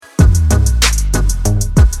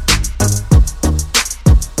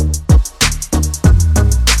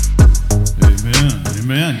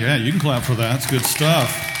Yeah, you can clap for that. It's good stuff.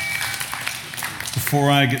 Before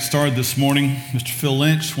I get started this morning, Mr. Phil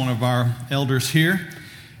Lynch, one of our elders here,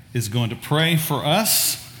 is going to pray for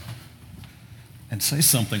us and say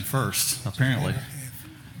something first, apparently.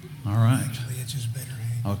 All right. Actually, it's his better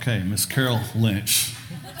half. Okay, Miss Carol Lynch,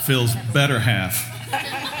 Phil's better half.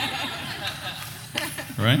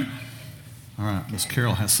 Right? All right, Miss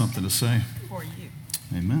Carol has something to say. For you.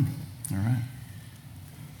 Amen. All right.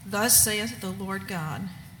 Thus saith the Lord God,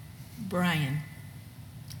 Brian,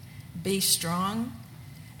 be strong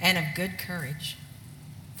and of good courage,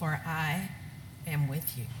 for I am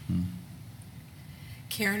with you.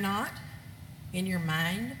 Care not in your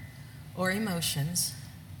mind or emotions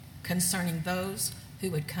concerning those who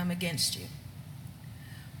would come against you,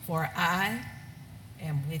 for I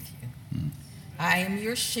am with you. I am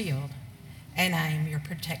your shield, and I am your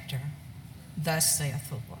protector. Thus saith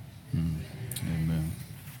the Lord. Amen.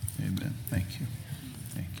 Amen. Thank you.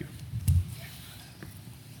 Thank you.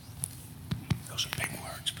 Those are big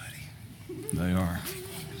words, buddy. They are.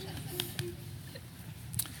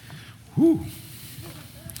 Whew.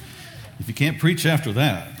 If you can't preach after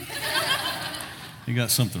that, you got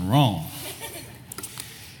something wrong.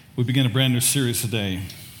 We begin a brand new series today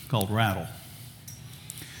called Rattle.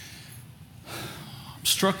 I'm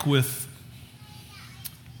struck with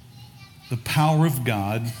the power of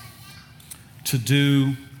God to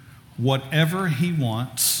do whatever He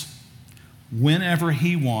wants, whenever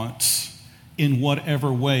He wants, in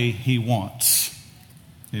whatever way He wants.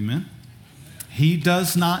 Amen? He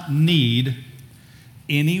does not need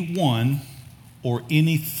anyone or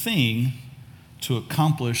anything to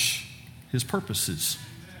accomplish His purposes.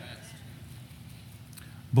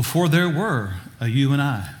 Before there were a you and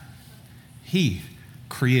I, He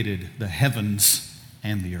created the heavens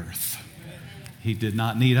and the earth. He did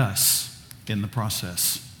not need us in the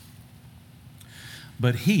process.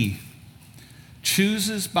 But He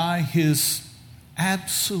chooses by His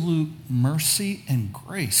absolute mercy and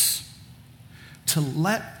grace to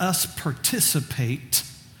let us participate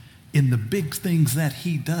in the big things that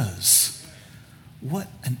He does. What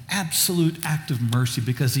an absolute act of mercy,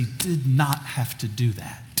 because He did not have to do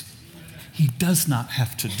that. He does not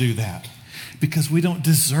have to do that, because we don't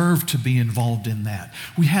deserve to be involved in that.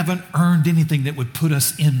 We haven't earned anything that would put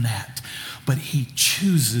us in that. But He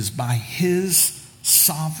chooses by His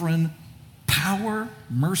sovereign power,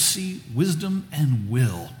 mercy, wisdom, and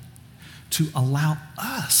will to allow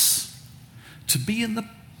us to be in the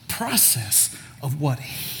process of what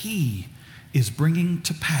He is bringing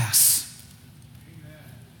to pass.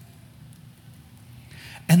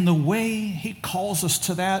 And the way He calls us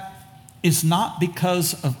to that is not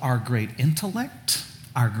because of our great intellect,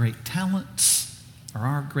 our great talents, or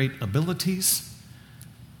our great abilities.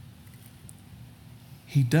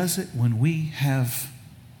 He does it when we have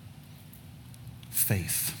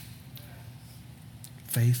faith.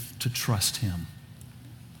 Faith to trust Him.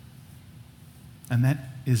 And that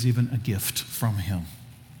is even a gift from Him.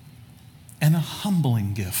 And a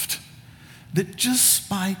humbling gift that just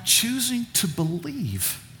by choosing to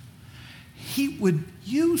believe, He would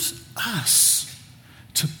use us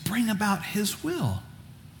to bring about His will.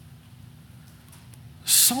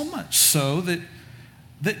 So much so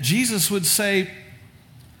that Jesus would say,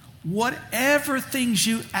 whatever things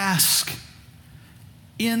you ask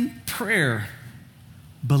in prayer,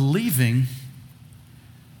 believing,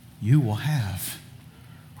 you will have.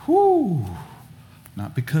 Whoo!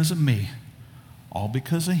 Not because of me, all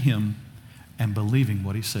because of Him and believing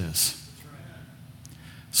what He says.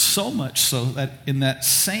 So much so that in that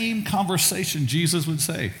same conversation, Jesus would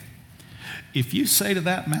say, if you say to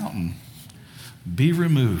that mountain, be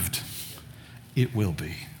removed, it will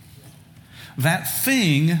be. That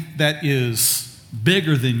thing that is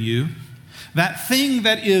bigger than you, that thing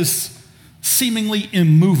that is seemingly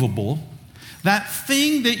immovable, that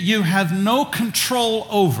thing that you have no control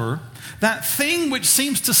over, that thing which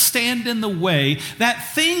seems to stand in the way,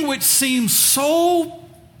 that thing which seems so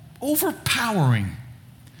overpowering,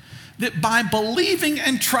 that by believing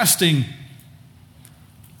and trusting,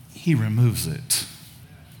 He removes it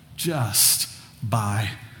just by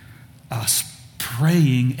us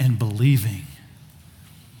praying and believing.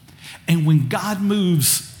 And when God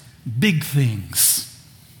moves big things,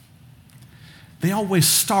 they always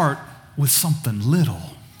start with something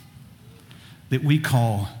little that we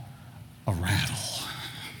call a rattle.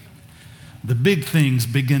 The big things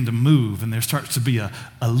begin to move, and there starts to be a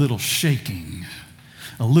little shaking,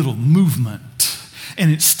 a little movement.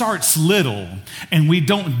 And it starts little, and we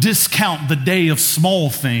don't discount the day of small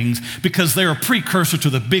things because they're a precursor to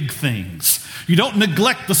the big things. You don't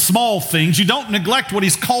neglect the small things. You don't neglect what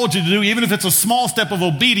he's called you to do, even if it's a small step of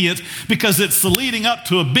obedience, because it's the leading up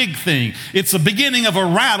to a big thing. It's the beginning of a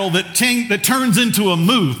rattle that turns into a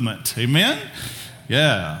movement. Amen?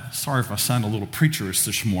 Yeah. Sorry if I sound a little preacherish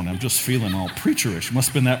this morning. I'm just feeling all preacherish. Must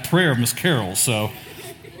have been that prayer of Miss Carol. So,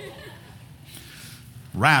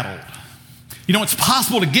 rattled. You know, it's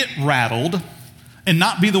possible to get rattled and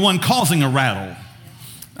not be the one causing a rattle.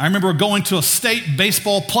 I remember going to a state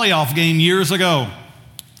baseball playoff game years ago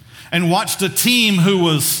and watched a team who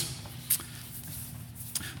was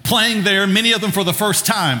playing there, many of them for the first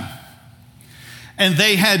time. And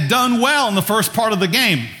they had done well in the first part of the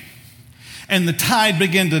game. And the tide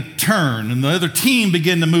began to turn, and the other team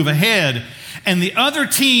began to move ahead. And the other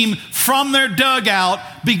team from their dugout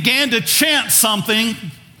began to chant something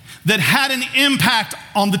that had an impact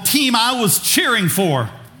on the team I was cheering for.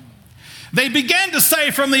 They began to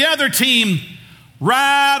say from the other team,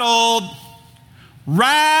 rattled,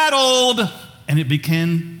 rattled, and it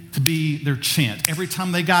began to be their chant. Every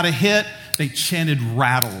time they got a hit, they chanted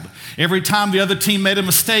rattled. Every time the other team made a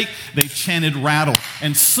mistake, they chanted rattled.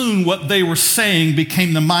 And soon what they were saying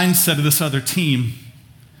became the mindset of this other team.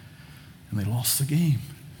 And they lost the game.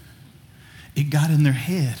 It got in their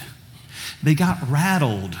head. They got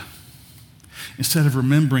rattled. Instead of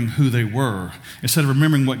remembering who they were, instead of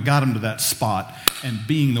remembering what got them to that spot and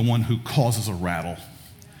being the one who causes a rattle.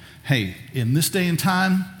 Hey, in this day and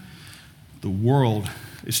time, the world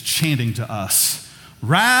is chanting to us,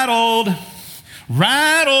 rattled,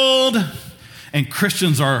 rattled, and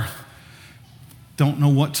Christians don't know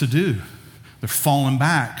what to do. They're falling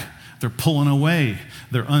back. They're pulling away.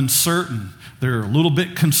 They're uncertain. They're a little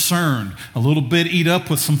bit concerned, a little bit eat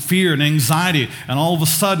up with some fear and anxiety. And all of a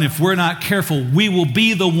sudden, if we're not careful, we will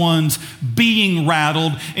be the ones being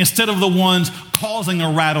rattled instead of the ones causing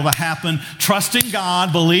a rattle to happen, trusting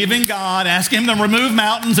God, believing God, asking Him to remove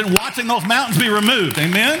mountains and watching those mountains be removed.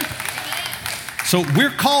 Amen? So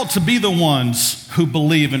we're called to be the ones who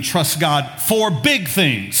believe and trust God for big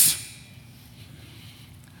things.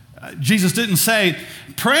 Jesus didn't say,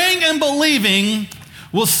 praying and believing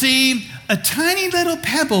will see a tiny little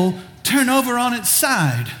pebble turn over on its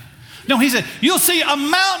side. No, he said, you'll see a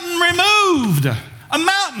mountain removed. A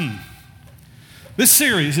mountain. This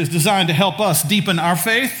series is designed to help us deepen our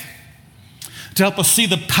faith, to help us see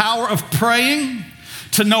the power of praying,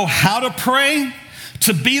 to know how to pray,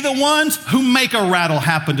 to be the ones who make a rattle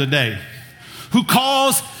happen today, who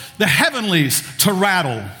cause the heavenlies to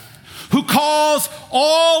rattle, who cause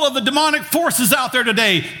all of the demonic forces out there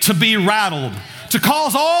today to be rattled, to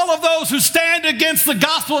cause all of those who stand against the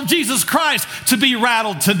gospel of Jesus Christ to be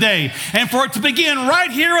rattled today, and for it to begin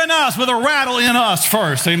right here in us with a rattle in us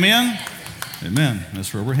first. Amen? Amen.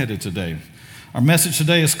 That's where we're headed today. Our message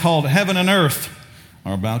today is called Heaven and Earth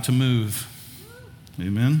Are About to Move.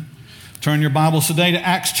 Amen. Turn your Bibles today to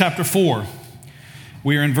Acts chapter 4.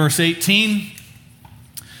 We are in verse 18.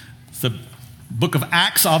 It's the book of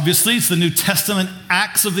Acts, obviously. It's the New Testament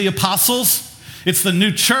Acts of the Apostles. It's the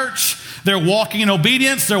new church. They're walking in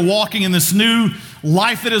obedience. They're walking in this new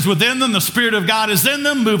life that is within them. The Spirit of God is in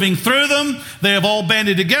them, moving through them. They have all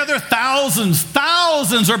banded together.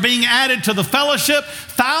 Thousands are being added to the fellowship.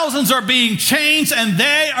 Thousands are being changed, and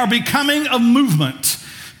they are becoming a movement.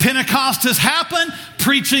 Pentecost has happened.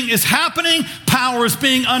 Preaching is happening. Power is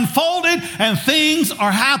being unfolded, and things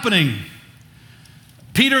are happening.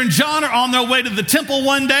 Peter and John are on their way to the temple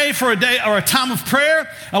one day for a day or a time of prayer.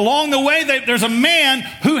 Along the way, there's a man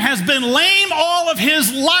who has been lame all of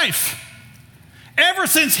his life. Ever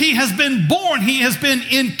since he has been born, he has been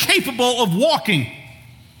incapable of walking.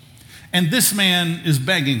 And this man is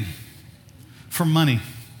begging for money.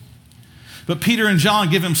 But Peter and John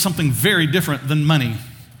give him something very different than money,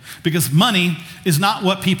 because money is not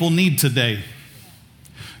what people need today.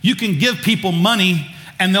 You can give people money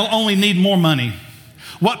and they'll only need more money.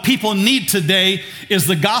 What people need today is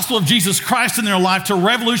the gospel of Jesus Christ in their life to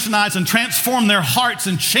revolutionize and transform their hearts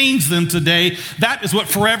and change them today. That is what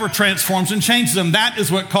forever transforms and changes them. That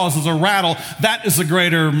is what causes a rattle. That is a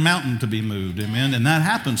greater mountain to be moved. Amen. And that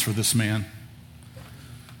happens for this man.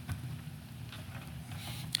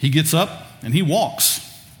 He gets up and he walks.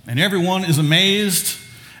 And everyone is amazed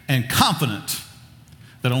and confident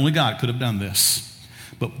that only God could have done this.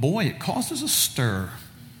 But boy, it causes a stir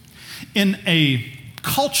in a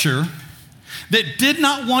culture that did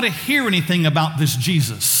not want to hear anything about this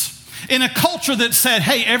Jesus. In a culture that said,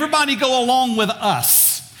 hey, everybody go along with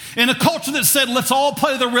us. In a culture that said, let's all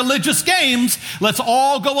play the religious games, let's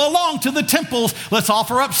all go along to the temples, let's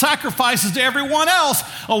offer up sacrifices to everyone else,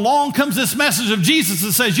 along comes this message of Jesus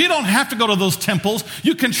that says, you don't have to go to those temples.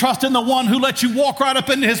 You can trust in the one who lets you walk right up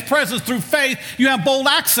into his presence through faith. You have bold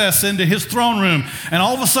access into his throne room. And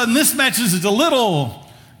all of a sudden, this message is a little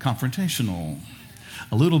confrontational,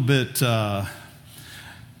 a little bit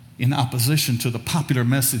in opposition to the popular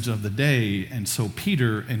message of the day. And so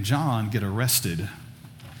Peter and John get arrested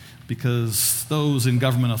because those in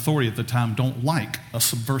government authority at the time don't like a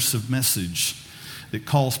subversive message that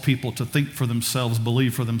calls people to think for themselves,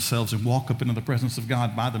 believe for themselves, and walk up into the presence of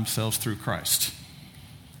God by themselves through Christ.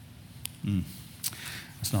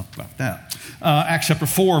 It's not about that. Acts chapter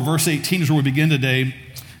 4, verse 18 is where we begin today,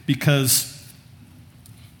 because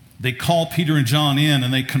they call Peter and John in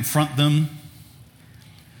and they confront them.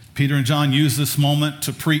 Peter and John use this moment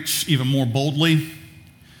to preach even more boldly.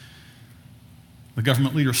 The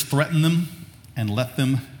government leaders threaten them and let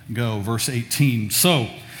them go. Verse 18. So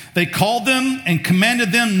they called them and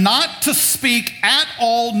commanded them not to speak at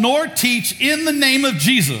all nor teach in the name of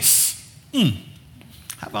Jesus.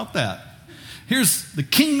 How about that? Here's the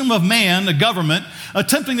kingdom of man, the government,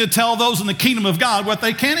 attempting to tell those in the kingdom of God what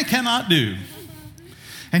they can and cannot do.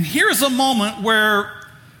 And here's a moment where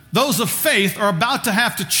those of faith are about to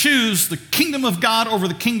have to choose the kingdom of God over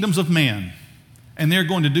the kingdoms of man. And they're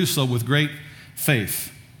going to do so with great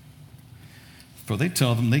faith. For they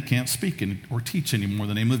tell them they can't speak or teach anymore in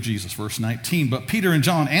the name of Jesus. Verse 19. But Peter and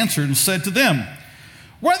John answered and said to them,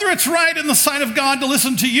 whether it's right in the sight of God to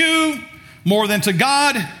listen to you more than to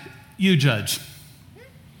God, you judge.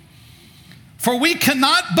 For we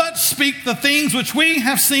cannot but speak the things which we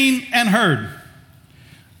have seen and heard.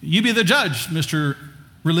 You be the judge, Mr.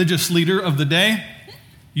 Religious leader of the day.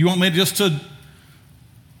 You want me just to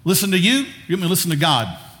listen to you? You want me to listen to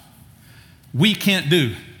God? We can't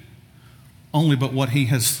do only but what he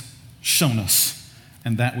has shown us,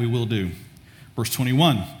 and that we will do. Verse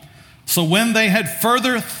 21. So when they had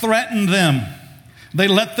further threatened them, they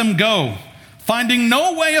let them go, finding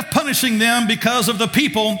no way of punishing them because of the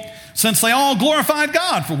people, since they all glorified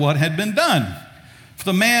God for what had been done. For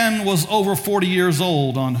the man was over 40 years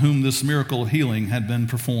old on whom this miracle of healing had been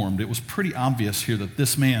performed. It was pretty obvious here that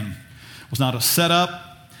this man was not a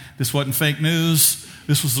setup. This wasn't fake news.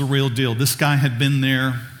 This was the real deal. This guy had been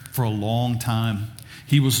there for a long time.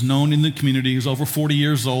 He was known in the community. He was over 40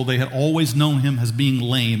 years old. They had always known him as being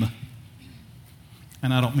lame.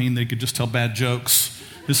 And I don't mean they could just tell bad jokes.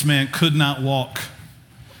 This man could not walk.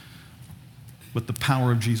 But the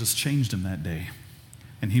power of Jesus changed him that day.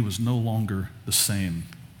 And he was no longer the same.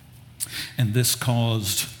 And this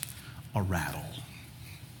caused a rattle.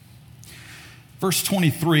 Verse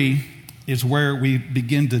 23 is where we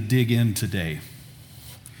begin to dig in today.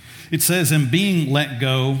 It says, and being let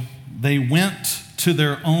go, they went to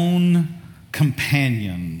their own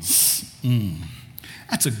companions.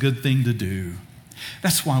 That's a good thing to do.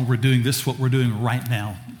 That's why we're doing this, what we're doing right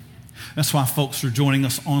now. That's why folks are joining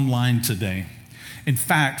us online today. In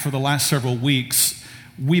fact, for the last several weeks,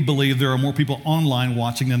 we believe there are more people online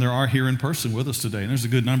watching than there are here in person with us today. And there's a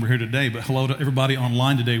good number here today, but hello to everybody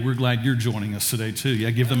online today. We're glad you're joining us today too.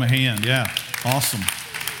 Yeah, give them a hand. Yeah, awesome.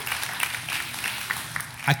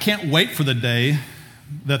 I can't wait for the day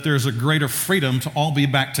that there's a greater freedom to all be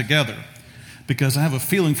back together, because I have a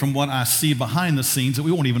feeling from what I see behind the scenes that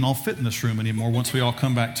we won't even all fit in this room anymore once we all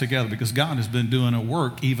come back together, because God has been doing a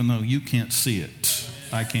work even though you can't see it.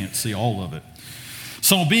 I can't see all of it.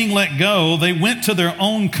 So being let go, they went to their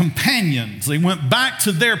own companions. They went back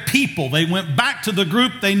to their people. They went back to the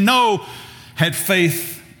group they know had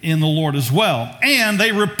faith in the Lord as well. And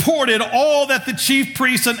they reported all that the chief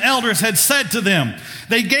priests and elders had said to them.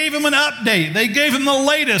 They gave him an update. They gave him the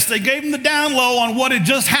latest. They gave him the down low on what had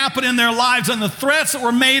just happened in their lives and the threats that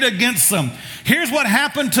were made against them. Here's what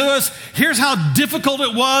happened to us. Here's how difficult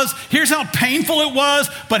it was. Here's how painful it was.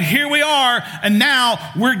 But here we are, and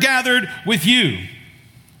now we're gathered with you.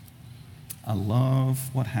 I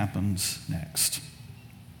love what happens next.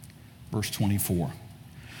 Verse 24.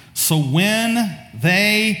 So when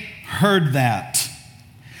they heard that,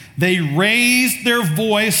 they raised their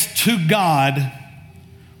voice to God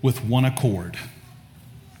with one accord.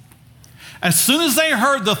 As soon as they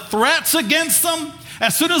heard the threats against them,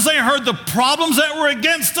 as soon as they heard the problems that were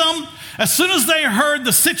against them, as soon as they heard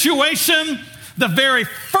the situation, the very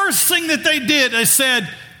first thing that they did, they said,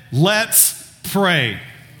 let's pray.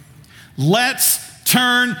 Let's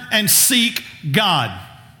turn and seek God.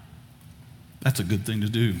 That's a good thing to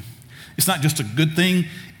do. It's not just a good thing,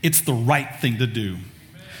 it's the right thing to do.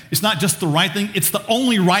 It's not just the right thing, it's the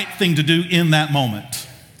only right thing to do in that moment.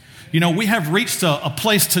 You know, we have reached a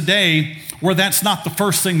place today where that's not the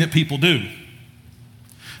first thing that people do.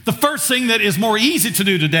 The first thing that is more easy to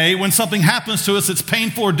do today when something happens to us that's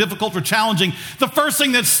painful or difficult or challenging, the first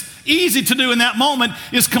thing that's easy to do in that moment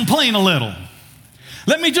is complain a little.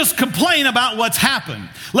 Let me just complain about what's happened.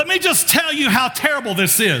 Let me just tell you how terrible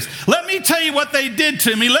this is. Let me tell you what they did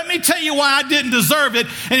to me. Let me tell you why I didn't deserve it.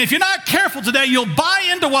 And if you're not careful today, you'll buy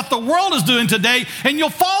into what the world is doing today, and you'll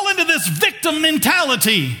fall into this victim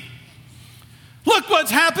mentality. Look what's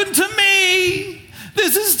happened to me.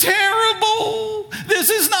 This is terrible. This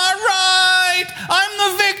is not right.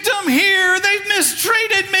 I'm the victim here. They've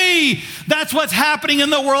mistreated me. That's what's happening in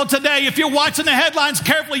the world today. If you're watching the headlines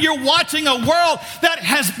carefully, you're watching a world that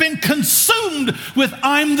has been consumed with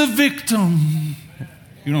I'm the victim.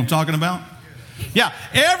 You know what I'm talking about? Yeah,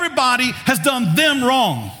 everybody has done them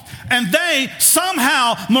wrong. And they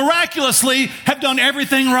somehow, miraculously, have done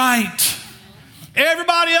everything right.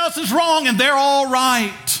 Everybody else is wrong and they're all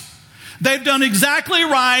right. They've done exactly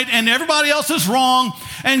right and everybody else is wrong,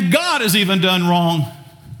 and God has even done wrong.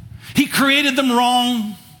 He created them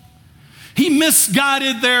wrong. He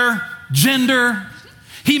misguided their gender.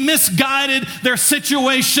 He misguided their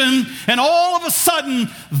situation, and all of a sudden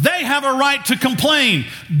they have a right to complain.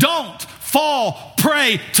 Don't fall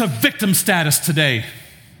prey to victim status today.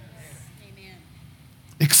 Amen.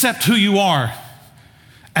 Accept who you are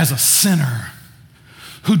as a sinner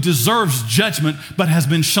who deserves judgment but has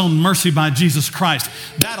been shown mercy by Jesus Christ.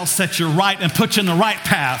 That'll set you right and put you in the right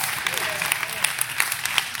path.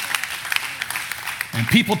 And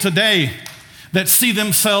people today that see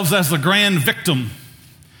themselves as the grand victim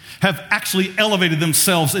have actually elevated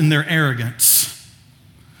themselves in their arrogance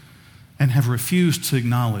and have refused to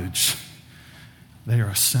acknowledge they are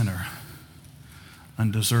a sinner,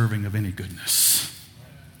 undeserving of any goodness.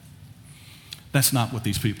 That's not what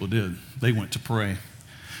these people did. They went to pray.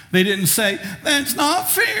 They didn't say, that's not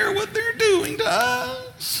fair what they're doing to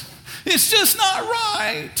us. It's just not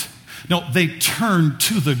right. No, they turned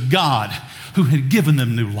to the God who had given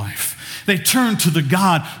them new life. They turned to the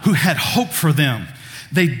God who had hope for them.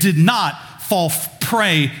 They did not fall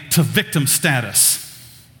prey to victim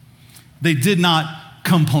status. They did not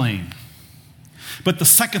complain. But the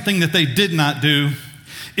second thing that they did not do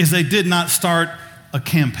is they did not start a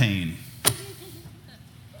campaign.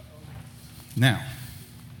 Now,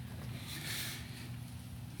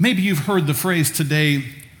 maybe you've heard the phrase today,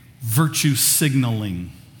 virtue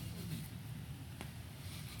signaling.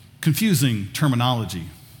 Confusing terminology,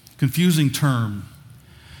 confusing term.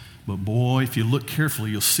 But boy, if you look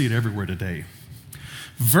carefully, you'll see it everywhere today.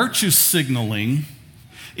 Virtue signaling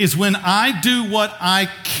is when I do what I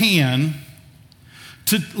can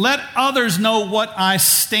to let others know what I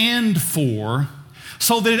stand for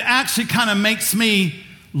so that it actually kind of makes me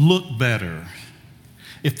look better.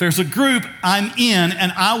 If there's a group I'm in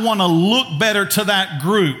and I want to look better to that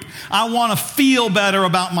group, I want to feel better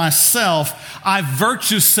about myself, I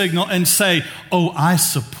virtue signal and say, oh, I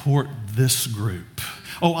support this group.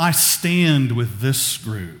 Oh, I stand with this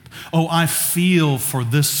group. Oh, I feel for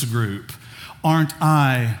this group. Aren't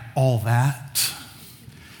I all that?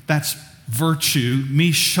 That's virtue,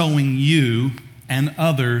 me showing you and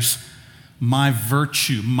others my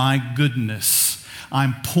virtue, my goodness.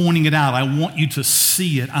 I'm pointing it out. I want you to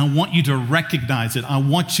see it. I want you to recognize it. I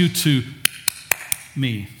want you to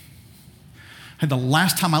me. The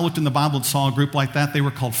last time I looked in the Bible and saw a group like that, they were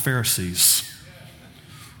called Pharisees.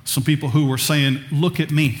 Some people who were saying, look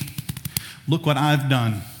at me. Look what I've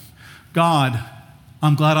done. God,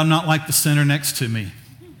 I'm glad I'm not like the sinner next to me.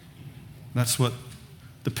 That's what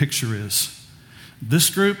the picture is. This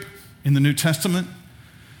group in the New Testament,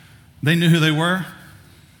 they knew who they were.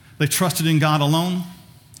 They trusted in God alone.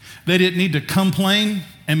 They didn't need to complain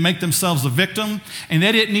and make themselves a victim. And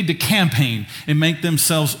they didn't need to campaign and make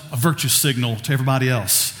themselves a virtue signal to everybody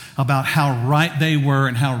else about how right they were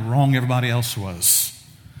and how wrong everybody else was.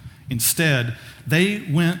 Instead, they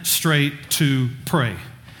went straight to pray.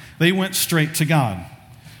 They went straight to God.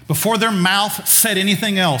 Before their mouth said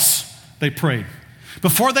anything else, they prayed.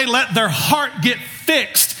 Before they let their heart get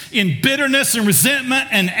fixed in bitterness and resentment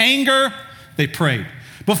and anger, they prayed.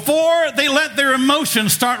 Before they let their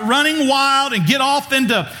emotions start running wild and get off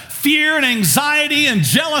into fear and anxiety and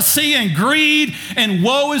jealousy and greed and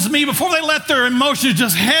woe is me, before they let their emotions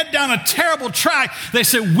just head down a terrible track, they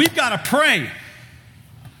said, we've got to pray.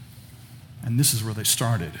 And this is where they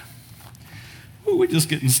started. Ooh, we're just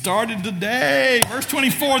getting started today. Verse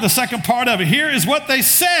 24, the second part of it. Here is what they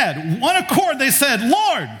said. One accord, they said,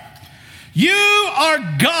 Lord, you are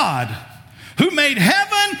God who made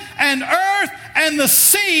heaven and earth and the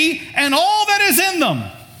sea and all that is in them.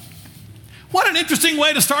 What an interesting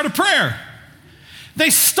way to start a prayer. They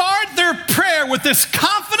start their prayer with this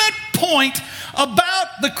confident point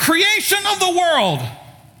about the creation of the world.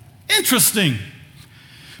 Interesting.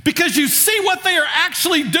 Because you see what they are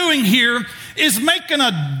actually doing here is making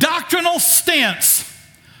a doctrinal stance.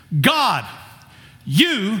 God,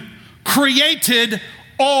 you created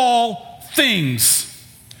all things.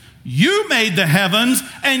 You made the heavens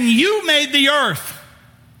and you made the earth.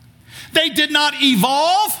 They did not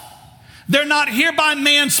evolve. They're not here by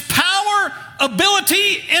man's power,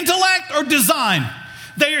 ability, intellect, or design.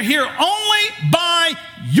 They are here only by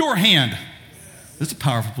your hand. It's a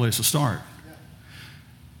powerful place to start.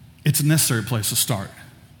 It's a necessary place to start.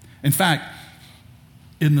 In fact,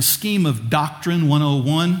 in the scheme of Doctrine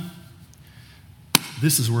 101,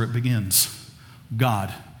 this is where it begins.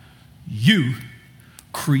 God, you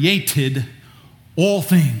created all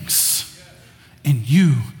things, and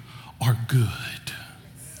you are good.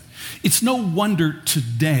 It's no wonder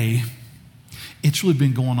today, it's really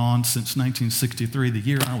been going on since 1963, the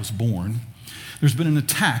year I was born. There's been an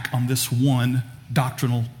attack on this one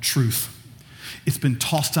doctrinal truth. It's been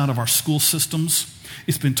tossed out of our school systems.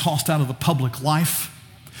 It's been tossed out of the public life.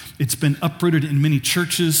 It's been uprooted in many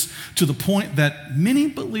churches to the point that many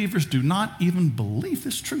believers do not even believe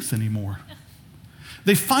this truth anymore.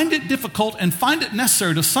 They find it difficult and find it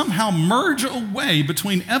necessary to somehow merge a way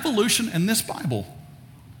between evolution and this Bible.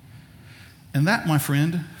 And that, my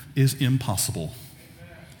friend, is impossible.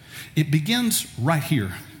 It begins right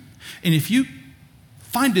here. And if you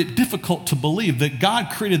find it difficult to believe that God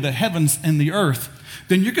created the heavens and the earth,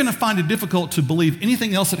 then you're going to find it difficult to believe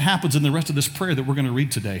anything else that happens in the rest of this prayer that we're going to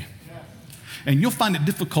read today. And you'll find it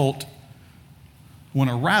difficult when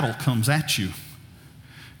a rattle comes at you.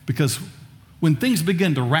 Because when things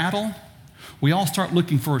begin to rattle, we all start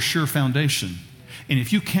looking for a sure foundation. And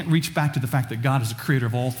if you can't reach back to the fact that God is the creator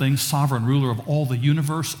of all things, sovereign ruler of all the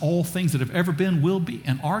universe, all things that have ever been, will be,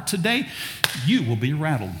 and are today, you will be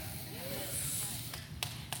rattled.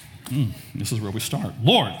 This is where we start.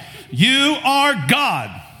 Lord, you are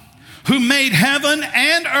God who made heaven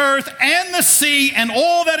and earth and the sea and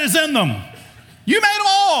all that is in them. You made them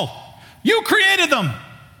all. You created them.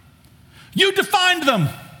 You defined them.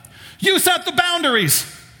 You set the boundaries.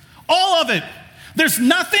 All of it. There's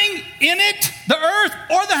nothing in it, the earth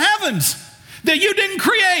or the heavens, that you didn't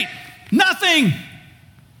create. Nothing.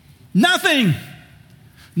 Nothing.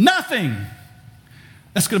 Nothing.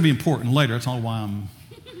 That's going to be important later. That's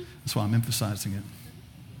why I'm emphasizing it.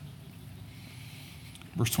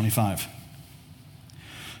 Verse 25.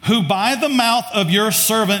 Who by the mouth of your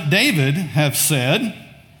servant David have said,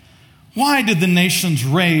 why did the nations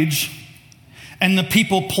rage and the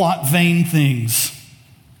people plot vain things?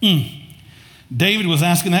 David was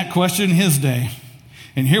asking that question in his day.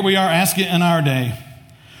 And here we are asking it in our day.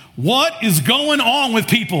 What is going on with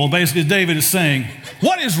people? Basically, David is saying,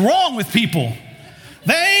 what is wrong with people?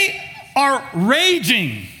 They are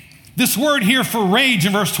raging. This word here for rage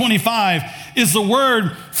in verse 25 is the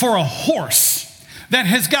word for a horse that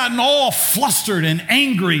has gotten all flustered and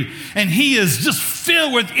angry, and he is just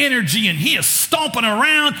filled with energy, and he is stomping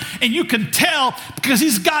around, and you can tell because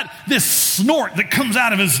he's got this snort that comes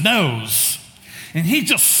out of his nose. And he's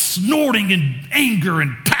just snorting in anger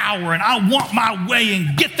and power, and I want my way,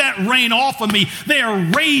 and get that rein off of me. They are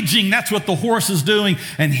raging. That's what the horse is doing.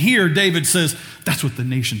 And here David says, that's what the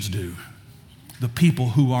nations do. The people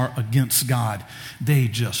who are against God, they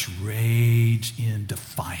just rage in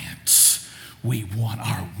defiance. We want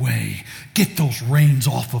our way. Get those reins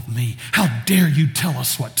off of me. How dare you tell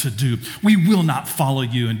us what to do? We will not follow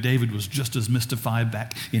you. And David was just as mystified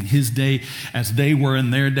back in his day as they were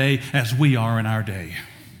in their day, as we are in our day.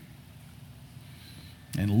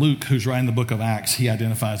 And Luke, who's writing the book of Acts, he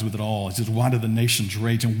identifies with it all. He says, why do the nations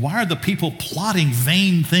rage? And why are the people plotting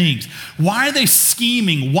vain things? Why are they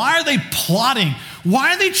scheming? Why are they plotting?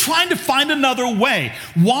 Why are they trying to find another way?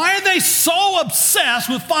 Why are they so obsessed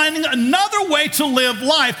with finding another way to live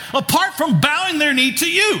life apart from bowing their knee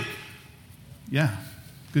to you? Yeah,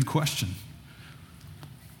 good question.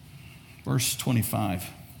 Verse 25.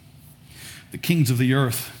 The kings of the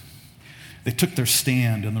earth, they took their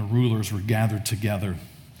stand, and the rulers were gathered together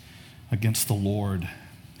against the Lord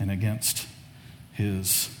and against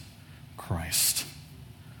his Christ.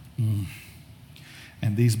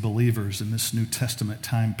 And these believers in this New Testament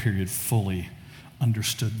time period fully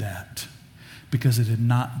understood that, because it had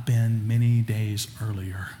not been many days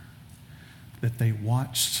earlier that they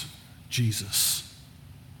watched Jesus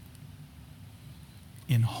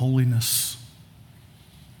in holiness,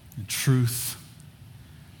 in truth,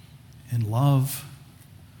 in love,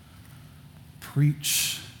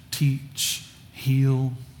 preach, teach,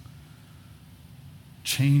 heal,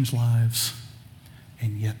 change lives,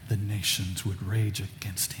 and yet the nations would rage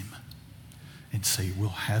against him and say, we'll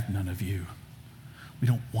have none of you. We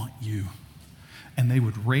don't want you. And they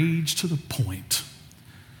would rage to the point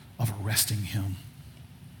of arresting him,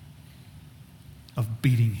 of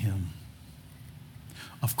beating him,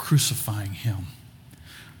 of crucifying him,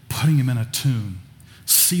 putting him in a tomb,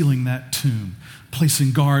 sealing that tomb,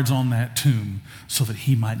 placing guards on that tomb so that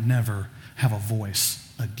he might never have a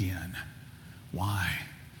voice again. Why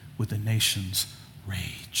would the nations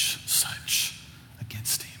rage such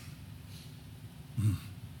against him?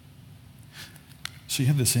 So you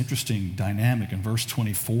have this interesting dynamic in verse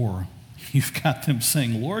 24. You've got them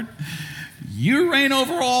saying, Lord, you reign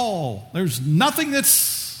over all. There's nothing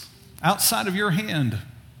that's outside of your hand.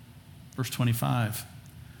 Verse 25,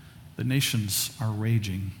 the nations are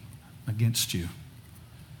raging against you.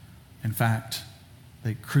 In fact,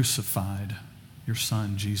 they crucified your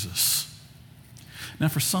son, Jesus. Now,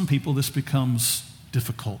 for some people, this becomes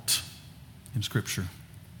difficult in Scripture.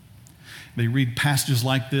 They read passages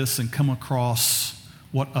like this and come across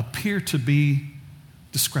what appear to be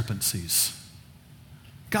discrepancies.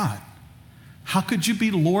 God, how could you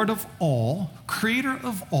be Lord of all, creator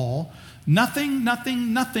of all? Nothing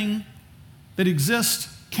that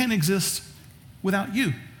exists can exist without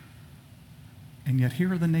you. And yet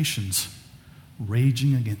here are the nations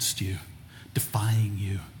raging against you, defying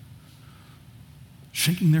you,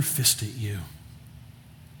 shaking their fist at you.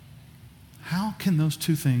 How can those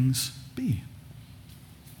two things be?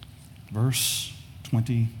 Verse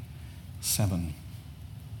 27.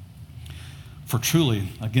 For truly,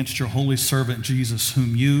 against your holy servant Jesus,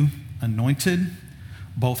 whom you anointed,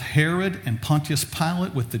 both Herod and Pontius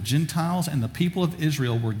Pilate with the Gentiles and the people of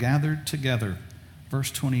Israel were gathered together.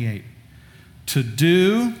 Verse 28. To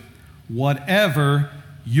do whatever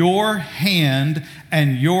your hand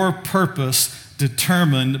and your purpose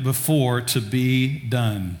determined before to be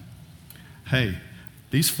done. Hey,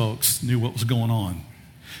 these folks knew what was going on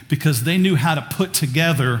because they knew how to put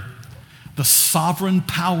together the sovereign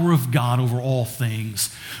power of God over all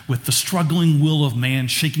things with the struggling will of man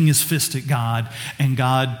shaking his fist at God, and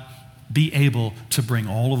God be able to bring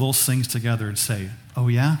all of those things together and say, oh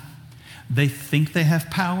yeah? They think they have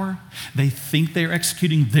power. They think they're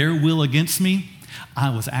executing their will against me. I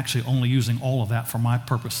was actually only using all of that for my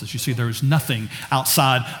purposes. You see, there is nothing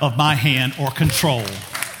outside of my hand or control.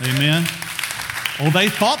 Amen? Oh, they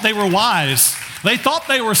thought they were wise. They thought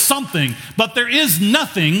they were something, but there is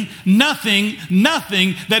nothing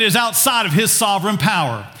that is outside of his sovereign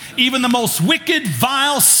power. Even the most wicked,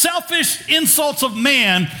 vile, selfish insults of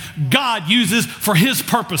man, God uses for his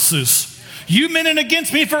purposes. You meant it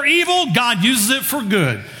against me for evil, God uses it for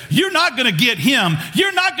good. You're not going to get him.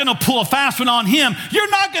 You're not going to pull a fast one on him. You're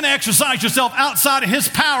not going to exercise yourself outside of his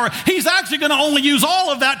power. He's actually going to only use all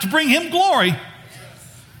of that to bring him glory.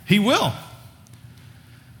 He will.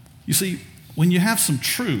 You see, when you have some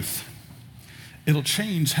truth, it'll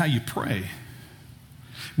change how you pray.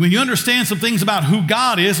 When you understand some things about who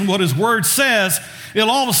God is and what his word says,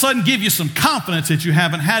 it'll all of a sudden give you some confidence that you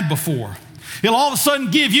haven't had before. It'll all of a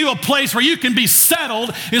sudden give you a place where you can be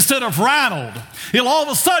settled instead of rattled. It'll all of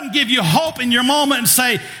a sudden give you hope in your moment and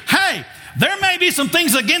say, hey, there may be some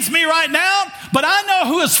things against me right now, but I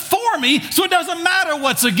know who is for me, so it doesn't matter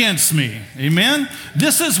what's against me. Amen?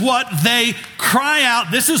 This is what they cry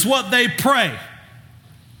out. This is what they pray.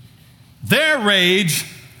 Their rage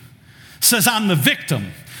says I'm the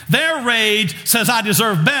victim. Their rage says I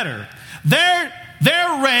deserve better.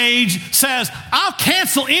 Their rage says I'll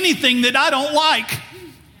cancel anything that I don't like.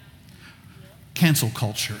 Cancel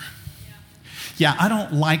culture. Yeah, I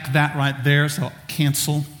don't like that right there, so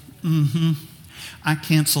cancel. I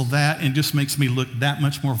cancel that, and it just makes me look that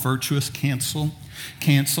much more virtuous. Cancel.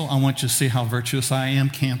 I want you to see how virtuous I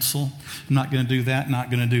am. Cancel. I'm not going to do that,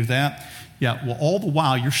 not going to do that. Yeah, well, all the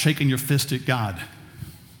while you're shaking your fist at God.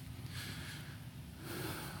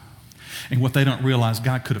 And what they don't realize,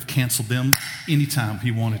 God could have canceled them anytime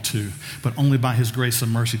he wanted to, but only by his grace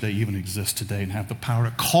and mercy they even exist today and have the power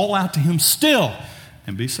to call out to him still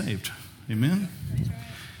and be saved. Amen?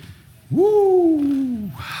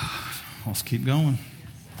 Woo! Let's keep going.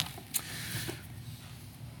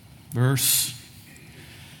 Verse,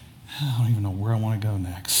 I don't even know where I want to go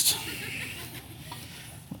next.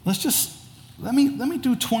 Let me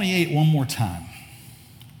do 28 one more time.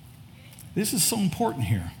 This is so important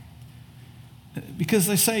here. Because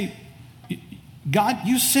they say, God,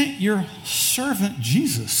 you sent your servant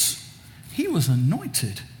Jesus. He was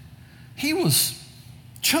anointed. He was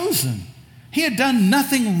chosen. He had done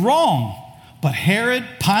nothing wrong. But Herod,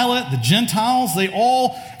 Pilate, the Gentiles,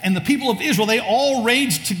 and the people of Israel, they all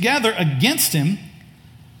raged together against him.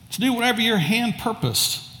 to do whatever your hand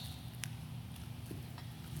purposed.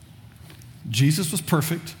 Jesus was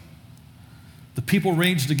perfect. The people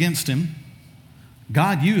raged against him.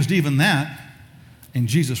 God used even that, and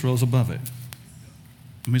Jesus rose above it.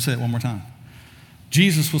 Let me say it one more time.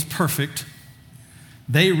 Jesus was perfect.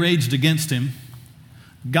 They raged against him.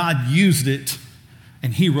 God used it,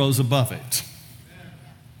 and he rose above it.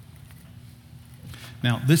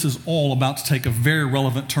 Now, this is all about to take a very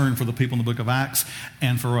relevant turn for the people in the book of Acts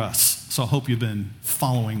and for us. So I hope you've been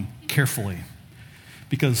following carefully,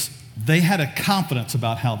 because they had a confidence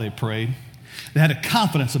about how they prayed. They had a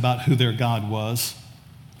confidence about who their God was,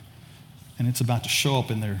 and it's about to show up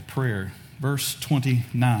in their prayer. Verse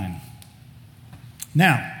 29.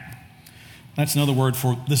 Now, that's another word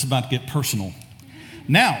for this is about to get personal.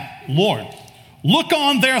 Now, Lord, look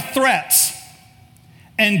on their threats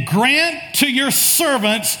and grant to your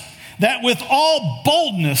servants that with all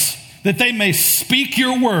boldness that they may speak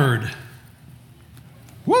your word.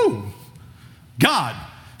 Woo! God,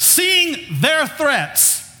 seeing their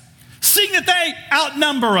threats, seeing that they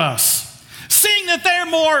outnumber us, seeing that they're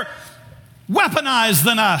more weaponized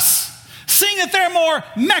than us, seeing that they're more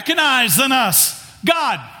mechanized than us,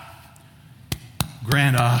 God,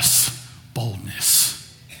 grant us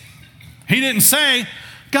boldness. He didn't say,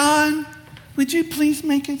 God, would you please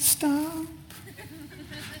make it stop?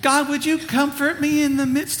 God, would you comfort me in the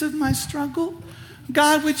midst of my struggle?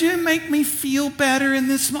 God, would you make me feel better in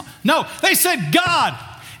this moment? No, they said, God,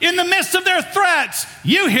 in the midst of their threats,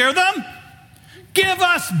 you hear them. Give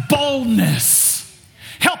us boldness.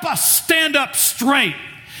 Help us stand up straight.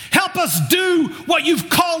 Help us do what you've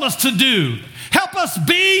called us to do. Help us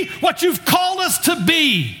be what you've called us to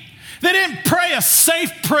be. They didn't pray a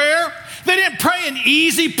safe prayer. They didn't pray an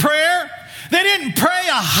easy prayer. They didn't pray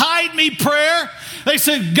a hide me prayer. They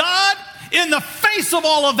said, God, in the face of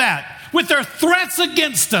all of that, with their threats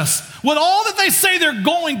against us, with all that they say they're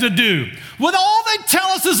going to do, with all they tell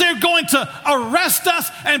us is they're going to arrest us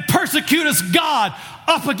and persecute us, God,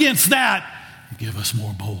 up against that, give us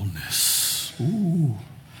more boldness. Ooh,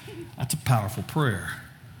 that's a powerful prayer.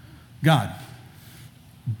 God,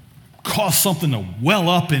 cause something to well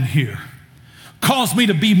up in here. Cause me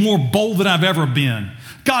to be more bold than I've ever been.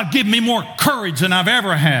 God, give me more courage than I've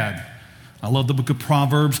ever had. I love the book of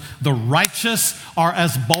Proverbs. The righteous are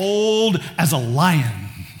as bold as a lion.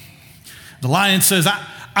 The lion says,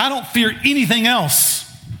 I don't fear anything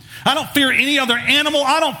else. I don't fear any other animal.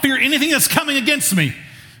 I don't fear anything that's coming against me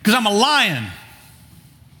because I'm a lion.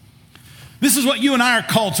 This is what you and I are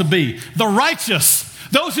called to be. The righteous,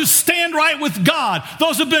 those who stand right with God,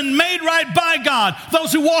 those who have been made right by God,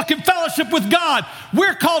 those who walk in fellowship with God.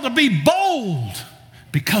 We're called to be bold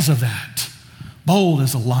because of that. Bold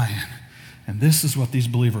as a lion. And this is what these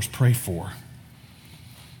believers pray for.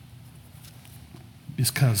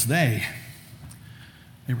 Because they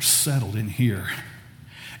were settled in here.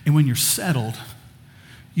 And when you're settled,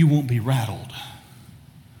 you won't be rattled.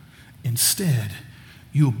 Instead,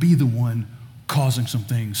 you'll be the one causing some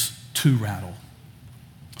things to rattle.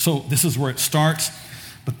 So this is where it starts,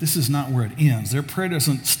 but this is not where it ends. Their prayer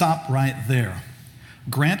doesn't stop right there.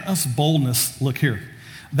 Grant us boldness, look here,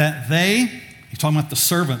 that they, he's talking about the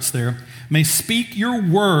servants there, may speak your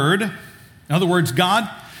word. In other words, God,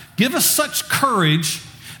 give us such courage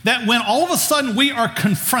that when all of a sudden we are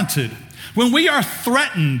confronted, when we are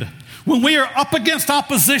threatened, when we are up against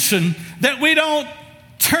opposition, that we don't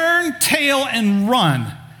turn tail and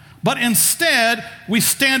run, but instead we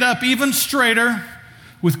stand up even straighter,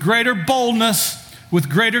 with greater boldness, with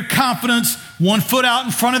greater confidence, one foot out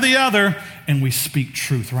in front of the other, and we speak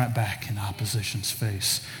truth right back in opposition's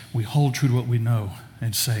face. We hold true to what we know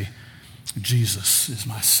and say, Jesus is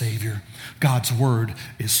my Savior. God's word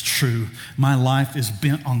is true. My life is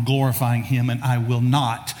bent on glorifying him, and I will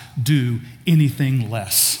not do anything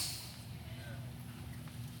less.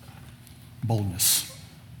 Boldness.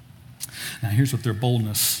 Now here's what their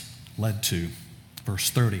boldness led to.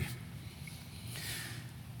 Verse 30.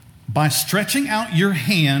 By stretching out your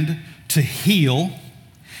hand to heal,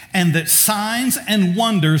 and that signs and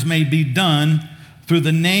wonders may be done through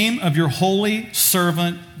the name of your holy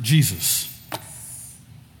servant Jesus.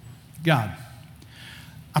 God,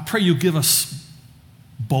 I pray you give us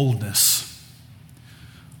boldness.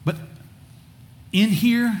 But in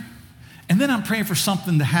here, and then I'm praying for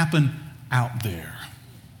something to happen out there.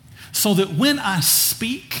 So that when I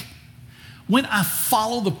speak, when I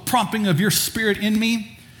follow the prompting of your Spirit in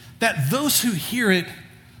me, that those who hear it,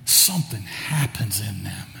 something happens in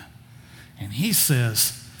them. And he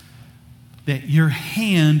says that your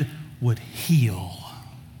hand would heal.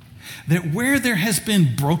 that where there has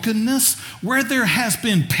been brokenness, where there has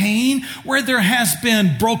been pain, where there has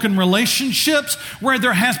been broken relationships, where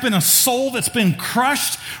there has been a soul that's been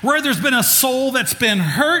crushed, where there's been a soul that's been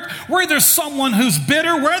hurt, where there's someone who's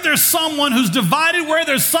bitter, where there's someone who's divided, where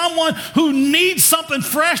there's someone who needs something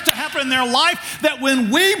fresh to happen in their life, that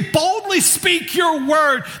when we boldly speak your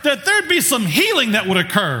word, that there'd be some healing that would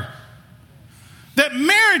occur. That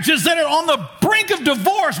marriages that are on the brink of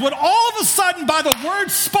divorce would all of a sudden, by the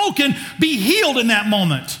word spoken, be healed in that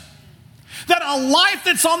moment. That a life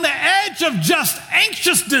that's on the edge of just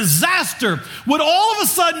anxious disaster would all of a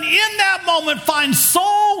sudden, in that moment, find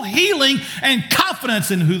soul healing and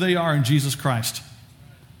confidence in who they are in Jesus Christ.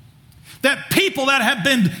 That people that have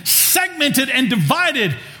been segmented and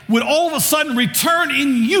divided would all of a sudden return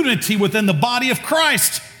in unity within the body of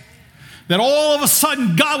Christ. That all of a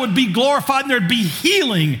sudden God would be glorified and there'd be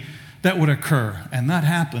healing that would occur. And that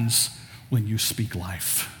happens when you speak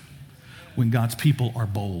life. When God's people are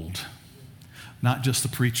bold. Not just the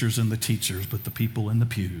preachers and the teachers, but the people in the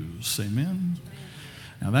pews. Amen?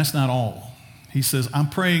 Now that's not all. He says, I'm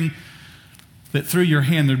praying that through your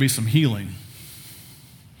hand there'd be some healing.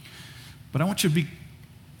 But I want you to be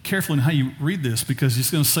careful in how you read this, because he's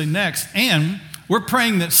going to say next, and we're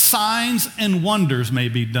praying that signs and wonders may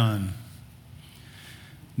be done.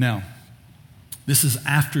 Now, this is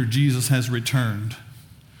after Jesus has returned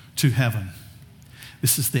to heaven.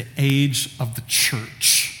 This is the age of the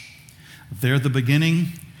church. They're the beginning,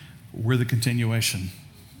 we're the continuation.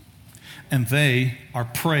 And they are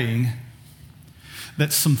praying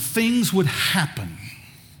that some things would happen,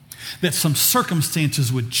 that some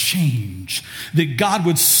circumstances would change, that God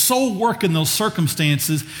would so work in those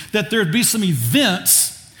circumstances that there'd be some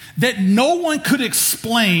events that no one could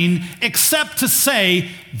explain except to say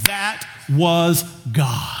that was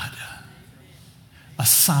God. A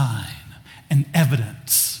sign, an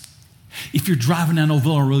evidence. If you're driving down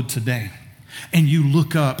Ovilla Road today and you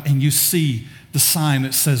look up and you see the sign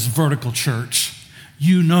that says Vertical Church,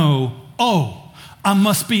 you know, oh, I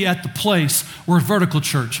must be at the place where Vertical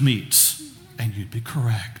Church meets. And you'd be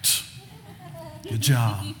correct. Good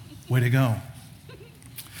job. Way to go.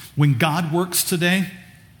 When God works today,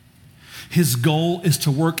 His goal is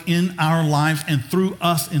to work in our lives and through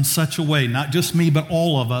us in such a way, not just me, but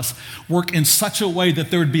all of us, work in such a way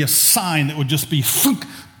that there would be a sign that would just be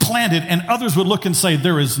planted, and others would look and say,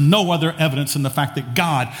 there is no other evidence in the fact that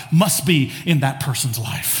God must be in that person's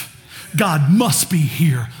life. God must be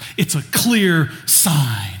here. It's a clear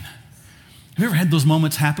sign. Have you ever had those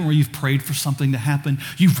moments happen where you've prayed for something to happen,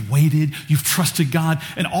 you've waited, you've trusted God,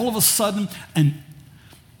 and all of a sudden an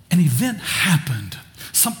event happened?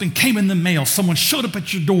 Something came in the mail. Someone showed up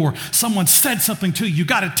at your door. Someone said something to you. You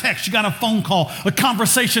got a text. You got a phone call. A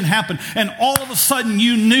conversation happened. And all of a sudden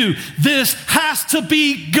you knew this has to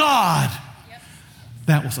be God. Yep.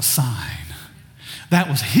 That was a sign. That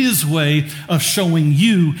was His way of showing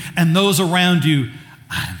you and those around you,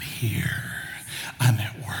 I'm here. I'm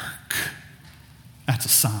at work. That's a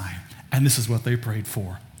sign. And this is what they prayed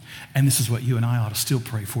for. And this is what you and I ought to still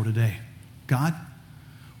pray for today. God,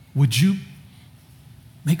 would you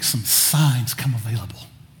make some signs come available?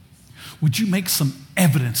 Would you make some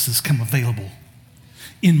evidences come available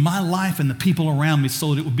in my life and the people around me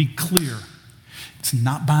so that it would be clear it's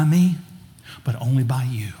not by me, but only by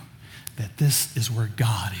you, that this is where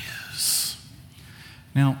God is.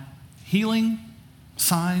 Now, healing,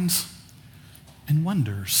 signs, and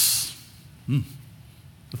wonders.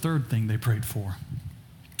 The third thing they prayed for,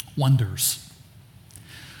 wonders.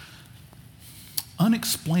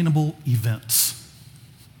 Unexplainable events.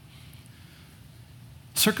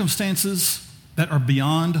 Circumstances that are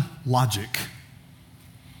beyond logic.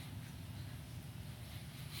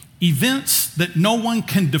 Events that no one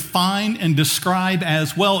can define and describe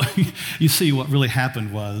as, well, you see, what really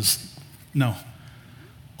happened was, no,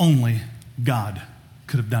 only God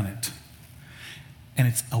could have done it. And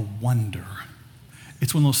it's a wonder.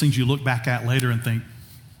 It's one of those things you look back at later and think,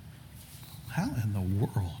 how in the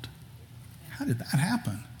world? How did that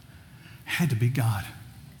happen? It had to be God.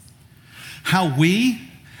 How we,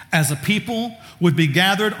 as a people, would be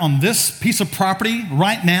gathered on this piece of property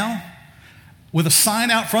right now with a sign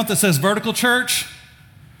out front that says Vertical Church.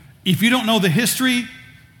 If you don't know the history,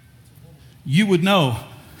 you would know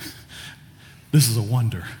this is a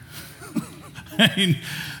wonder. I mean,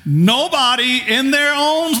 nobody in their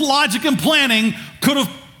own logic and planning could have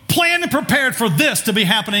planned and prepared for this to be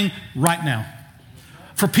happening right now.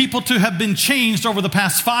 For people to have been changed over the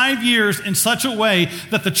past 5 years in such a way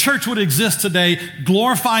that the church would exist today,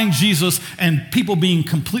 glorifying Jesus and people being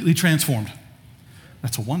completely transformed.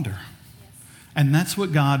 That's a wonder. And that's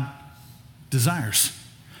what God desires.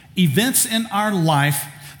 events in our life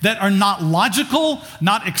that are not logical,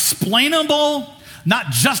 not explainable,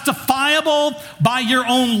 not justifiable by your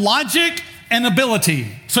own logic and ability.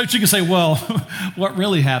 So that you can say, well, what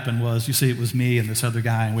really happened was, you see, it was me and this other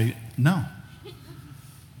guy, and no.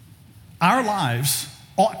 Our lives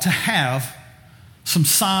ought to have some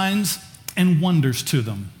signs and wonders to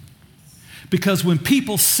them. Because when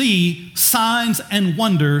people see signs and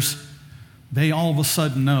wonders, they all of a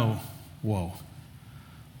sudden know, whoa,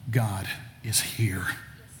 God is here.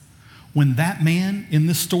 When that man in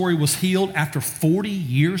this story was healed after 40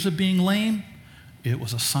 years of being lame, it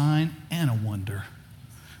was a sign and a wonder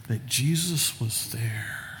that Jesus was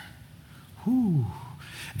there. Whew.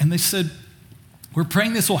 And they said, we're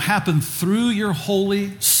praying this will happen through your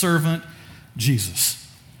holy servant, Jesus.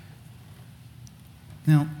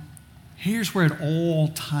 Now, here's where it all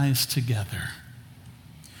ties together.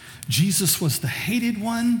 Jesus was the hated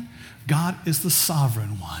one. God is the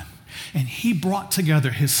sovereign one. And he brought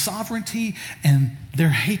together his sovereignty and their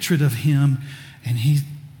hatred of him, and he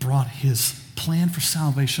brought his plan for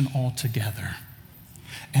salvation all together.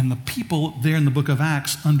 And the people there in the book of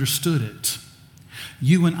Acts understood it.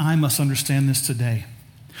 You and I must understand this today.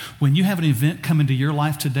 When you have an event come into your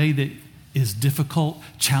life today that is difficult,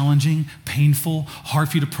 challenging, painful, hard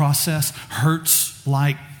for you to process, hurts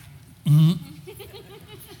like,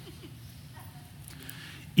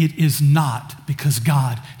 it is not because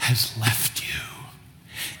God has left you.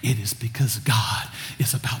 It is because God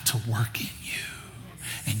is about to work in you.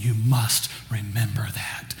 And you must remember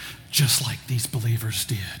that, just like these believers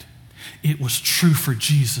did. It was true for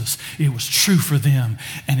Jesus. It was true for them.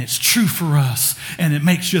 And it's true for us. And it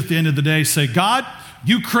makes you at the end of the day say, God,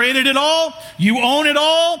 you created it all. You own it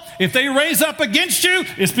all. If they raise up against you,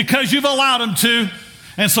 it's because you've allowed them to.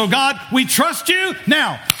 And so, God, we trust you.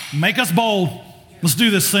 Now, make us bold. Let's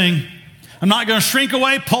do this thing. I'm not going to shrink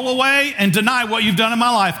away, pull away, and deny what you've done in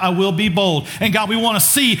my life. I will be bold. And God, we want to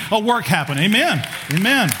see a work happen. Amen.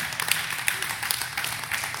 Amen.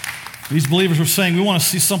 These believers were saying, we want to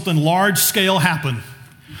see something large scale happen.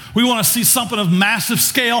 We want to see something of massive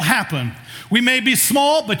scale happen. We may be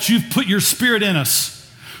small, but you've put your spirit in us.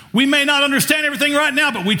 We may not understand everything right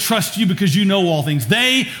now, but we trust you because you know all things.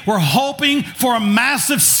 They were hoping for a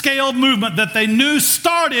massive scale movement that they knew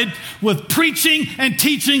started with preaching and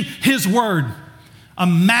teaching his word. A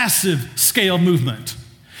massive scale movement.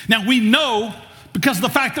 Now we know, because of the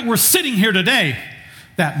fact that we're sitting here today,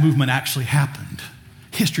 that movement actually happened.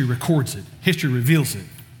 History records it. History reveals it.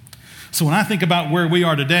 So when I think about where we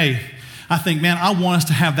are today, I think, man, I want us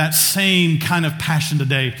to have that same kind of passion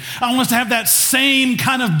today. I want us to have that same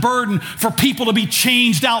kind of burden for people to be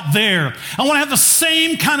changed out there. I want to have the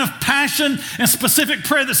same kind of passion and specific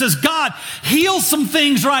prayer that says, God, heal some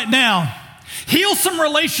things right now. Heal some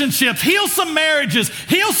relationships, heal some marriages,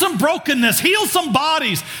 heal some brokenness, heal some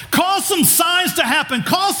bodies, cause some signs to happen,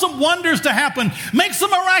 cause some wonders to happen, make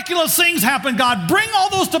some miraculous things happen, God. Bring all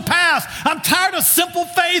those to pass. I'm tired of simple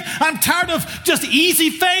faith. I'm tired of just easy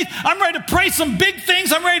faith. I'm ready to pray some big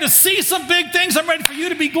things. I'm ready to see some big things. I'm ready for you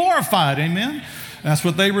to be glorified. Amen? That's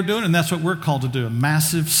what they were doing, and that's what we're called to do, a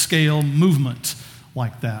massive scale movement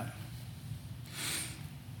like that.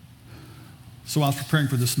 So I was preparing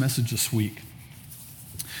for this message this week.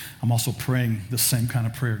 I'm also praying the same kind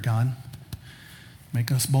of prayer. God,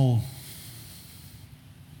 make us bold.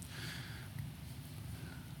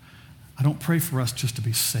 I don't pray for us just to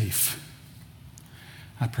be safe.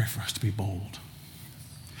 I pray for us to be bold.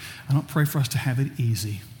 I don't pray for us to have it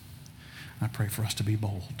easy. I pray for us to be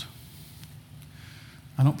bold.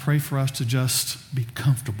 I don't pray for us to just be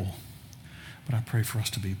comfortable, but I pray for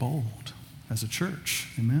us to be bold as a church.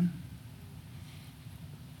 Amen?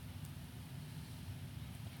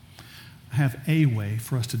 I have a way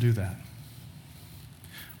for us to do that.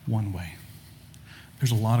 One way.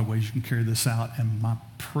 There's a lot of ways you can carry this out, and my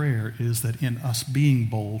prayer is that in us being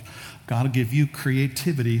bold, God will give you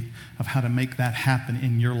creativity of how to make that happen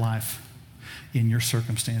in your life, in your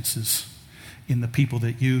circumstances, in the people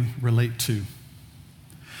that you relate to.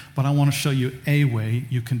 But I want to show you a way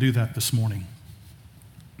you can do that this morning.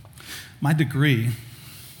 My degree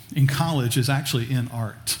in college is actually in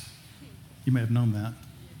art. You may have known that.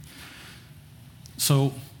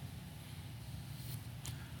 So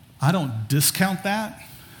I don't discount that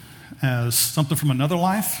as something from another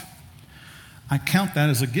life. I count that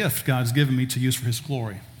as a gift God's given me to use for his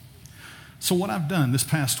glory. So what I've done this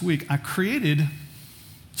past week, I created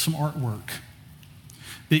some artwork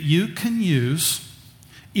that you can use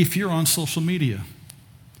if you're on social media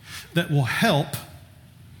that will help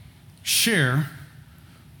share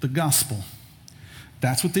the gospel.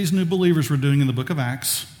 That's what these new believers were doing in the book of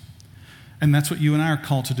Acts. And that's what you and I are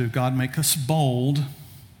called to do. God, make us bold,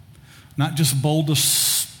 not just bold to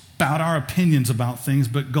spout our opinions about things,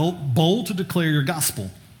 but bold to declare your gospel.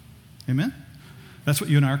 Amen? That's what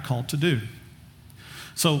you and I are called to do.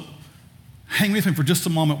 So hang with me for just a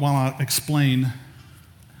moment while I explain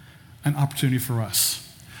an opportunity for us.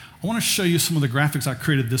 I want to show you some of the graphics I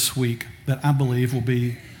created this week that I believe will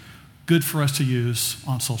be good for us to use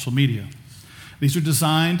on social media. These are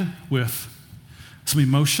designed with some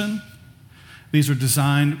emotion. These are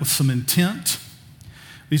designed with some intent.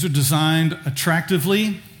 These are designed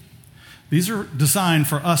attractively. These are designed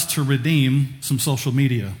for us to redeem some social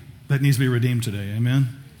media that needs to be redeemed today. Amen?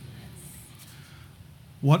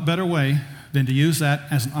 What better way than to use that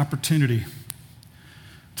as an opportunity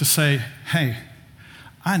to say, hey,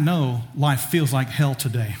 I know life feels like hell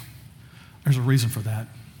today. There's a reason for that.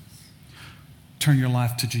 Turn your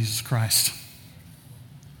life to Jesus Christ.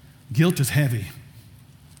 Guilt is heavy.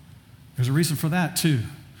 There's a reason for that too.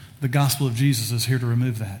 The gospel of Jesus is here to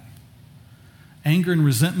remove that. Anger and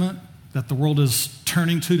resentment that the world is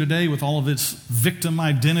turning to today with all of its victim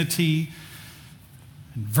identity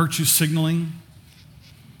and virtue signaling,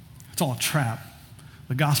 it's all a trap.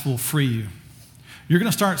 The gospel will free you. You're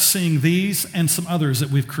going to start seeing these and some others that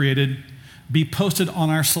we've created be posted on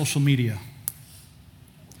our social media.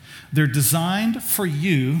 They're designed for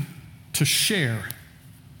you to share.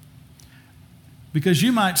 Because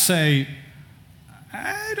you might say,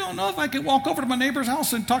 I don't know if I could walk over to my neighbor's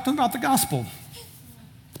house and talk to them about the gospel.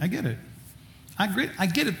 I get it. I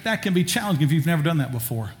get it. That can be challenging if you've never done that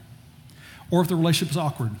before, or if the relationship is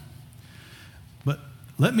awkward. But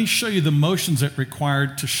let me show you the motions that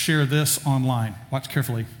required to share this online. Watch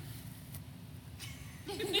carefully.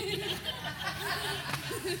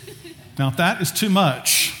 Now, if that is too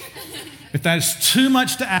much, if that is too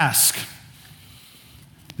much to ask,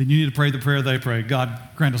 then you need to pray the prayer they pray. God,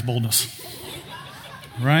 grant us boldness.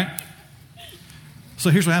 Right? So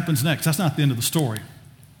here's what happens next. That's not the end of the story.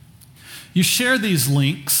 You share these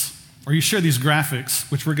links, or you share these graphics,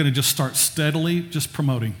 which we're going to just start steadily just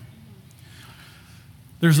promoting.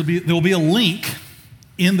 There will be a link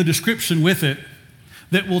in the description with it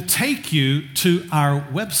that will take you to our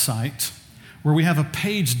website where we have a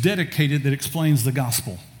page dedicated that explains the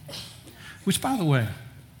gospel. Which, by the way,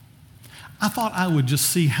 I thought I would just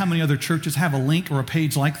see how many other churches have a link or a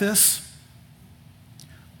page like this.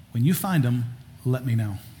 When you find them, let me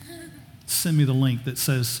know. Send me the link that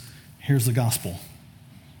says, here's the gospel.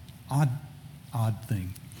 Odd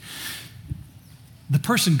thing. The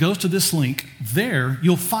person goes to this link. There,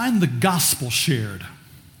 you'll find the gospel shared.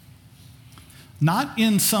 Not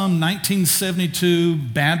in some 1972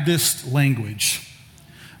 Baptist language,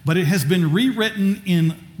 but it has been rewritten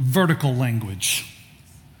in vertical language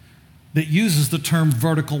that uses the term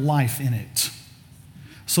vertical life in it.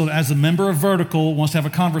 So as a member of Vertical wants to have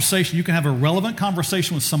a conversation, you can have a relevant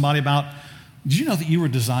conversation with somebody about, did you know that you were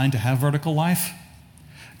designed to have vertical life?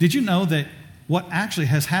 Did you know that what actually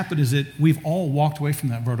has happened is that we've all walked away from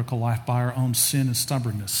that vertical life by our own sin and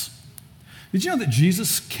stubbornness? Did you know that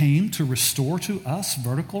Jesus came to restore to us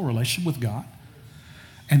vertical relationship with God?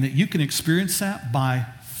 And that you can experience that by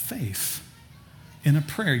faith in a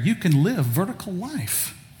prayer. You can live vertical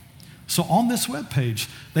life. So on this webpage,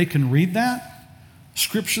 they can read that,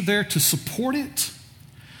 scripture there to support it.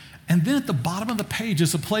 And then at the bottom of the page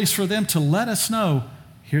is a place for them to let us know,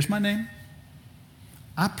 here's my name.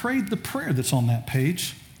 I prayed the prayer that's on that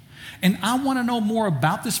page. And I want to know more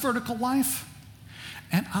about this vertical life.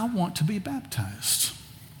 And I want to be baptized.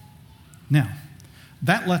 Now,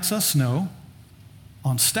 that lets us know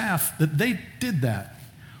on staff that they did that.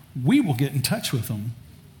 We will get in touch with them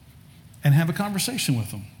and have a conversation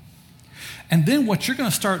with them. And then what you're going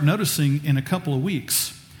to start noticing in a couple of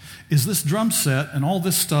weeks is this drum set and all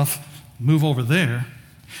this stuff move over there.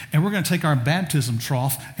 And we're going to take our baptism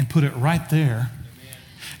trough and put it right there.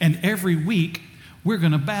 And every week, we're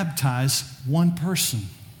going to baptize one person.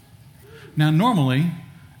 Now, normally,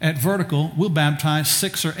 at Vertical, we'll baptize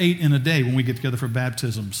 6 or 8 in a day when we get together for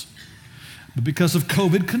baptisms. But because of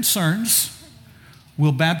COVID concerns,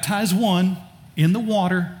 we'll baptize one in the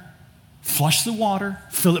water, flush the water,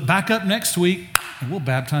 fill it back up next week, and we'll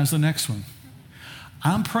baptize the next one.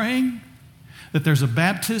 I'm praying that there's a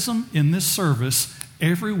baptism in this service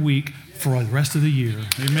every week for the rest of the year.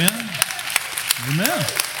 Amen? Amen.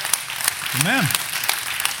 Amen.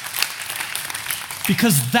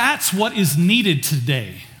 Because that's what is needed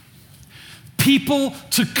today. People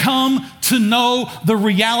to come to know the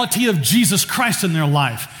reality of Jesus Christ in their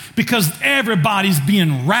life. Because everybody's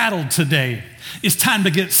being rattled today. It's time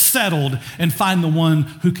to get settled and find the one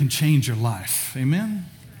who can change your life. Amen?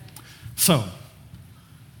 So,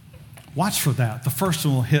 Watch for that. The first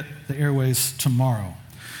one will hit the airways tomorrow.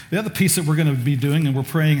 The other piece that we're going to be doing, and we're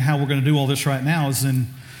praying how we're going to do all this right now, is in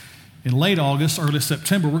late August, early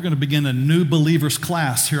September, we're going to begin a new believers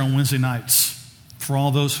class here on Wednesday nights. For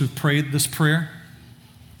all those who've prayed this prayer,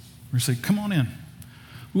 we're going to say, come on in.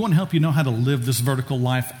 We want to help you know how to live this vertical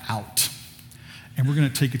life out. And we're going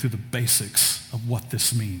to take you through the basics of what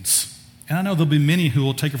this means. And I know there'll be many who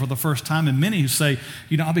will take it for the first time, and many who say,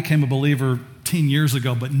 I became a believer 10 years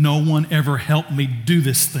ago, but no one ever helped me do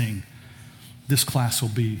this thing. This class will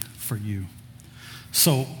be for you.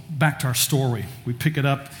 So back to our story. We pick it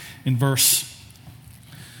up in verse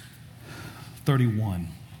 31.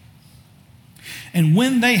 And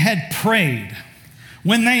when they had prayed,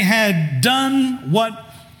 when they had done what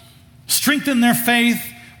strengthened their faith,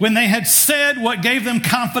 when they had said what gave them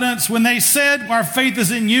confidence, when they said, our faith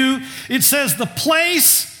is in you, it says the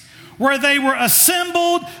place where they were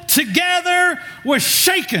assembled together was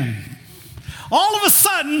shaken. All of a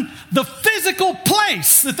sudden, the physical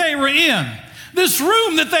place that they were in, this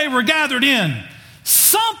room that they were gathered in,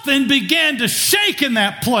 something began to shake in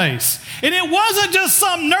that place. And it wasn't just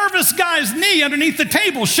some nervous guy's knee underneath the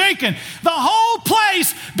table shaking. The whole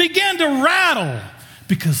place began to rattle.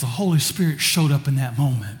 Because the Holy Spirit showed up in that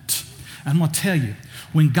moment. And I'm going to tell you,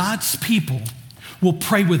 when God's people will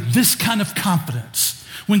pray with this kind of confidence,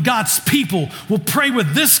 when God's people will pray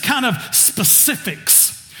with this kind of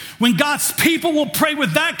specifics, when God's people will pray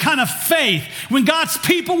with that kind of faith, when God's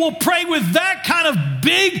people will pray with that kind of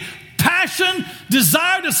big passion,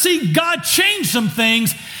 desire to see God change some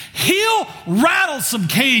things, He'll rattle some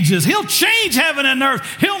cages. He'll change heaven and earth.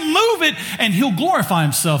 He'll move it, and He'll glorify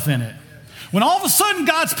Himself in it. When all of a sudden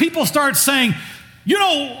God's people start saying,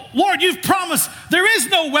 Lord, you've promised there is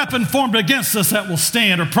no weapon formed against us that will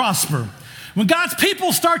stand or prosper. When God's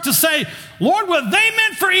people start to say, Lord, what they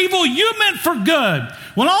meant for evil, you meant for good.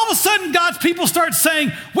 When all of a sudden God's people start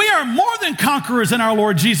saying, we are more than conquerors in our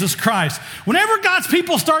Lord Jesus Christ. Whenever God's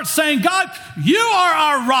people start saying, God, you are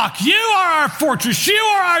our rock, you are our fortress, you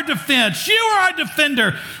are our defense, you are our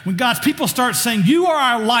defender. When God's people start saying, you are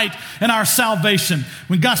our light and our salvation.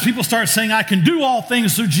 When God's people start saying, I can do all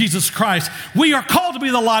things through Jesus Christ. We are called to be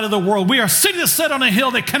the light of the world. We are a city that's set on a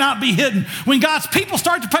hill that cannot be hidden. When God's people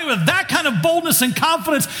start to pray with that kind of boldness and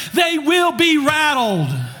confidence, they will be rattled.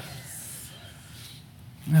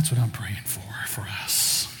 And that's what I'm praying for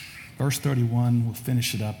us. Verse 31, we'll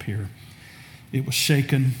finish it up here. It was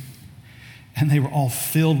shaken, and they were all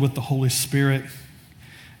filled with the Holy Spirit,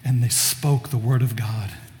 and they spoke the word of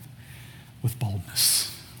God with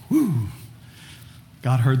boldness. Woo!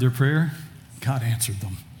 God heard their prayer. God answered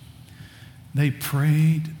them. They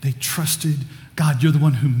prayed. They trusted. God, you're the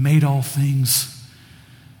one who made all things.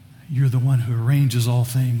 You're the one who arranges all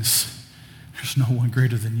things. There's no one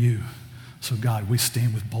greater than you. So God, we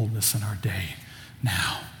stand with boldness in our day.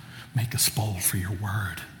 Now, make us bold for your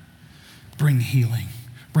word. Bring healing,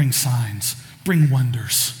 bring signs, bring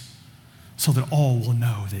wonders, so that all will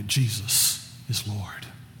know that Jesus is Lord.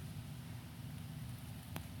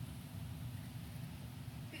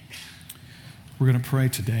 We're going to pray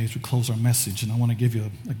today as we close our message, and I want to give you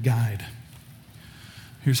a guide.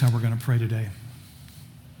 Here's how we're going to pray today.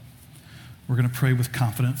 We're going to pray with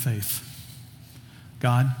confident faith.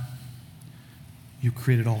 God, you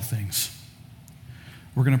created all things.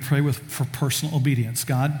 We're going to pray for personal obedience.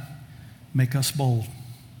 God, make us bold.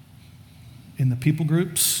 In the people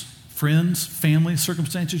groups, friends, family,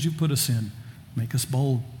 circumstances you put us in, make us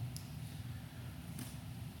bold.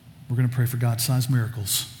 We're going to pray for God-sized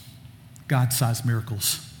miracles. God-sized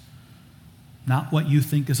miracles. Not what you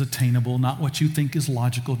think is attainable, not what you think is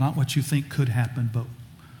logical, not what you think could happen, but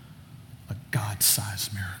a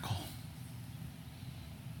God-sized miracle.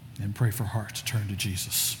 And pray for hearts to turn to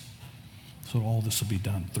Jesus. So all this will be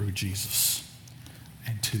done through Jesus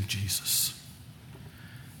and to Jesus.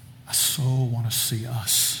 I so want to see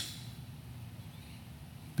us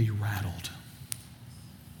be rattled.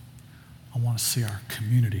 I want to see our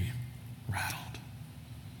community rattled.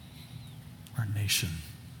 Our nation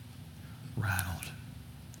rattled.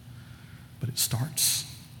 But it starts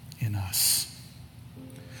in us.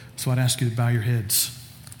 So I'd ask you to bow your heads.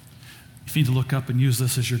 If you need to look up and use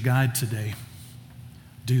this as your guide today,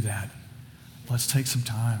 do that. Let's take some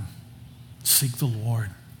time. Seek the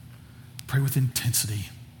Lord. Pray with intensity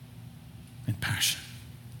and passion.